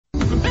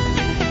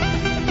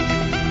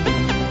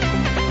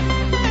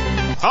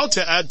How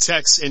to add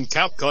text in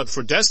CapCut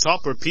for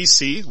desktop or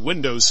PC,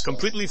 Windows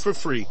completely for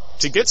free.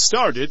 To get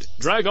started,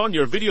 drag on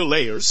your video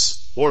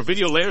layers or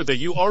video layer that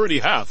you already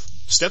have.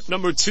 Step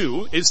number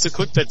 2 is to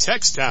click the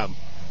text tab.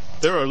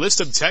 There are a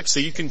list of texts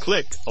that you can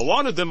click. A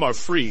lot of them are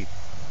free.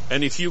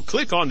 And if you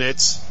click on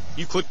it,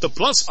 you click the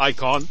plus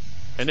icon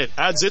and it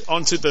adds it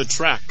onto the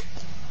track.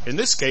 In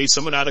this case,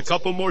 I'm going to add a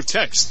couple more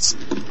texts.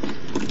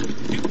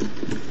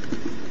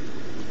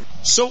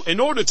 So in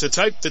order to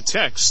type the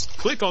text,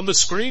 click on the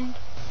screen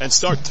and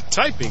start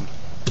typing.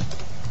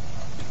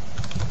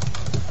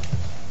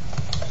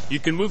 You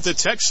can move the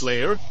text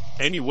layer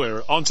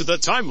anywhere onto the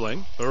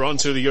timeline or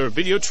onto your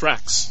video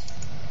tracks.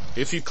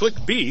 If you click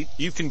B,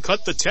 you can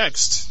cut the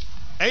text.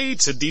 A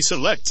to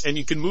deselect, and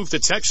you can move the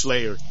text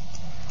layer.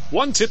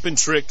 One tip and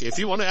trick, if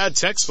you want to add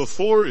text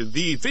before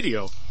the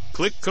video,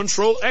 click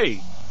Ctrl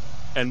A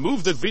and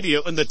move the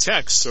video and the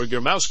text or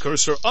your mouse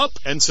cursor up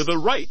and to the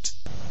right,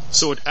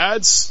 so it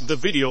adds the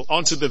video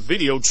onto the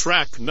video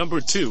track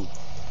number 2.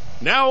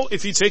 Now,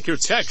 if you take your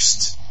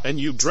text and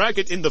you drag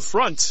it in the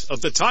front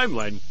of the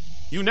timeline,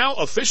 you now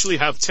officially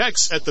have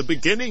text at the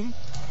beginning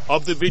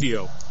of the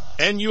video,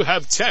 and you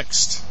have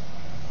text.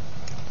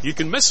 You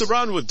can mess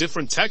around with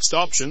different text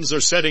options or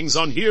settings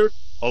on here.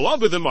 A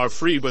lot of them are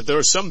free, but there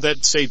are some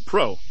that say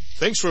pro.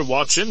 Thanks for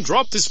watching.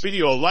 Drop this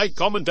video a like,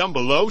 comment down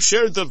below,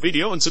 share the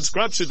video, and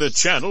subscribe to the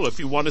channel if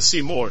you want to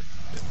see more.